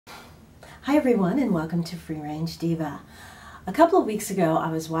Hi everyone and welcome to Free Range Diva. A couple of weeks ago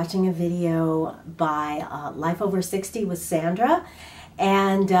I was watching a video by Life Over 60 with Sandra,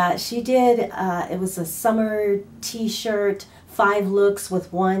 and she did, it was a summer t-shirt, 5 looks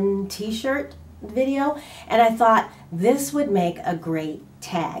with 1 t-shirt video, and I thought this would make a great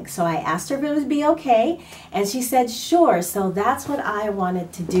tag. So I asked her if it would be okay, and she said sure. So that's what I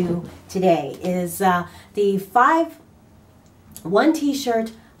wanted to do today, is the 1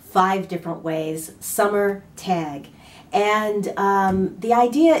 t-shirt, 5 different ways summer tag. And the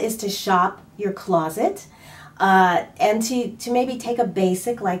idea is to shop your closet and to maybe take a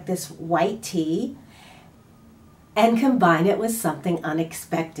basic like this white tee and combine it with something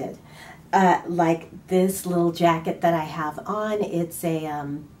unexpected. Like this little jacket that I have on. It's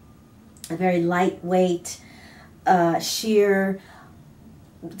a very lightweight sheer,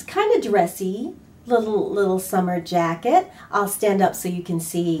 it's kind of dressy little summer jacket. I'll stand up so you can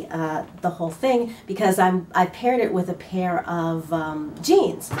see the whole thing, because I paired it with a pair of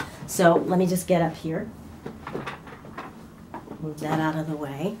jeans. So let me just get up here, move that out of the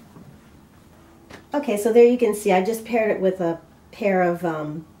way. Okay, so there you can see I just paired it with a pair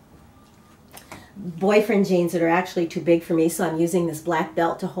of boyfriend jeans that are actually too big for me, so I'm using this black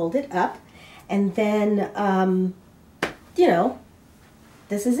belt to hold it up. And then you know,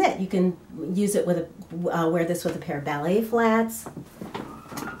 this is it. You can use it with wear this with a pair of ballet flats.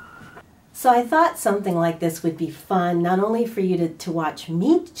 So I thought something like this would be fun, not only for you to watch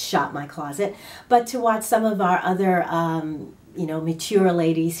me shop my closet, but to watch some of our other you know, mature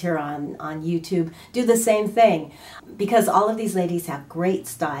ladies here on YouTube do the same thing, because all of these ladies have great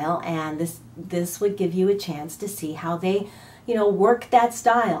style, and this would give you a chance to see how they, you know, work that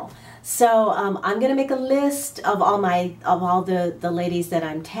style. So I'm going to make a list of all the ladies that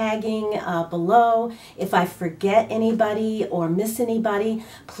I'm tagging below. If I forget anybody or miss anybody,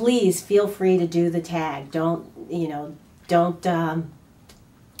 please feel free to do the tag. Don't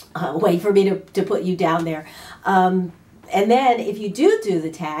wait for me to put you down there. And then if you do the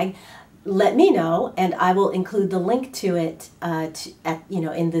tag, let me know, and I will include the link to it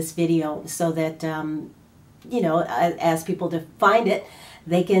in this video, so that you know, as people to find it,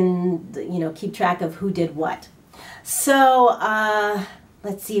 they can, you know, keep track of who did what. So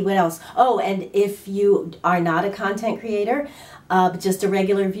let's see what else. Oh, and if you are not a content creator, but just a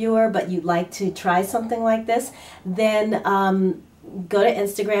regular viewer, but you'd like to try something like this, then go to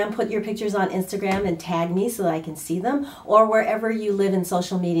Instagram, put your pictures on Instagram and tag me so that I can see them, or wherever you live in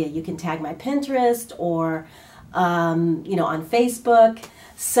social media. You can tag my Pinterest or you know, on Facebook.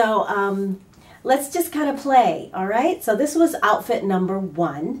 So let's just kind of play, all right? So this was outfit number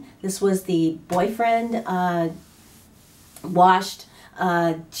 1. This was the boyfriend washed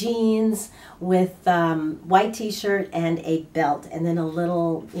jeans with white t-shirt and a belt, and then a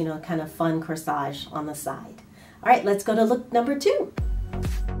little, you know, kind of fun corsage on the side. All right, let's go to look number 2.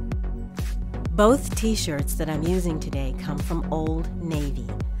 Both t-shirts that I'm using today come from Old Navy.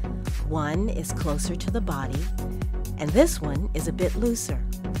 One is closer to the body, and this one is a bit looser.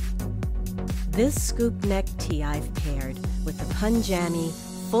 This scoop neck tee I've paired with the Punjabi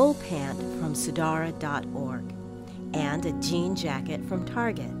full pant from Sudara.org and a jean jacket from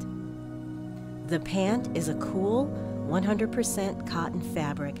Target. The pant is a cool 100% cotton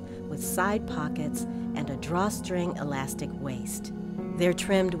fabric with side pockets and a drawstring elastic waist. They're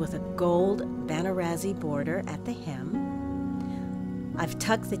trimmed with a gold Banarasi border at the hem. I've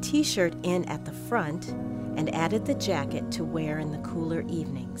tucked the t-shirt in at the front and added the jacket to wear in the cooler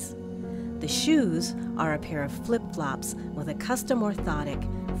evenings. The shoes are a pair of flip-flops with a custom orthotic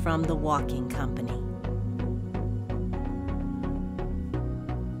from the Walking Company.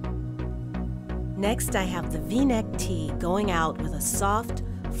 Next, I have the V-neck tee going out with a soft,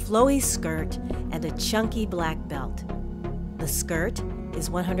 flowy skirt and a chunky black belt. The skirt is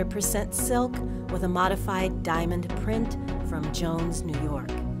 100% silk with a modified diamond print from Jones, New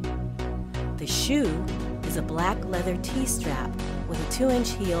York. The shoe is a black leather T-strap with a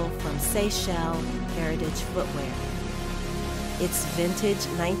 2-inch heel from Seychelles Heritage Footwear. Its vintage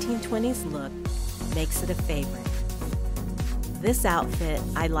 1920s look makes it a favorite. This outfit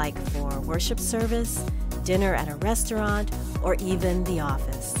I like for worship service, dinner at a restaurant, or even the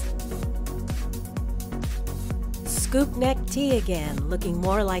office. Scoop neck tee again, looking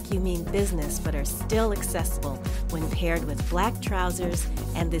more like you mean business but are still accessible when paired with black trousers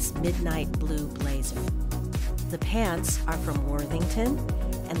and this midnight blue blazer. The pants are from Worthington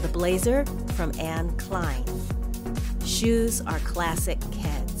and the blazer from Anne Klein. Shoes are classic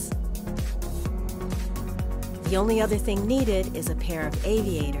Keds. The only other thing needed is a pair of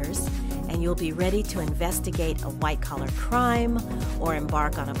aviators, and you'll be ready to investigate a white-collar crime, or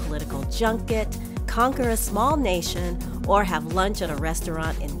embark on a political junket, conquer a small nation, or have lunch at a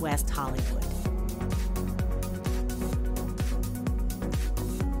restaurant in West Hollywood.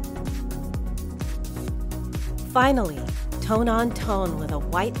 Finally, tone on tone with a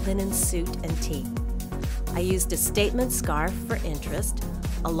white linen suit and tee. I used a statement scarf for interest,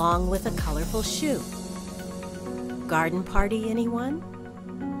 along with a colorful shoe. Garden party, anyone?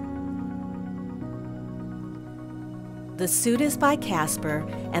 The suit is by Casper,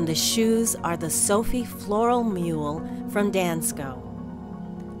 and the shoes are the Sophie Floral Mule from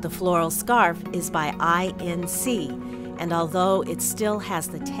Dansko. The floral scarf is by INC, and although it still has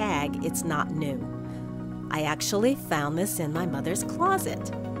the tag, it's not new. I actually found this in my mother's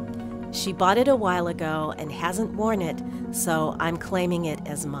closet. She bought it a while ago and hasn't worn it, so I'm claiming it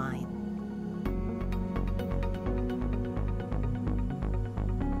as mine.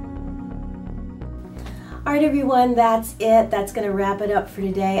 All right, everyone, that's it. That's going to wrap it up for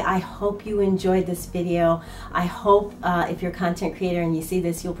today. I hope you enjoyed this video. I hope if you're a content creator and you see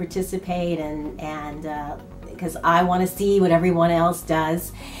this, you'll participate, and because I want to see what everyone else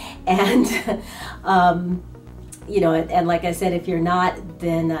does. And you know, and like I said, if you're not,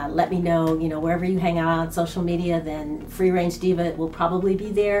 then let me know. You know, wherever you hang out on social media, then Free Range Diva will probably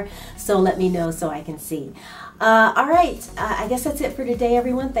be there. So let me know so I can see. All right, I guess that's it for today,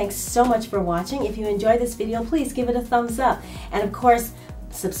 everyone. Thanks so much for watching. If you enjoyed this video, please give it a thumbs up. And of course,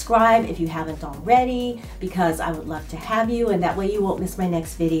 subscribe if you haven't already, because I would love to have you, and that way you won't miss my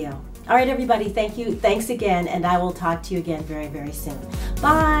next video. All right, everybody, thank you. Thanks again, and I will talk to you again very, very soon.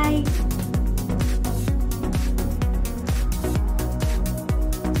 Bye.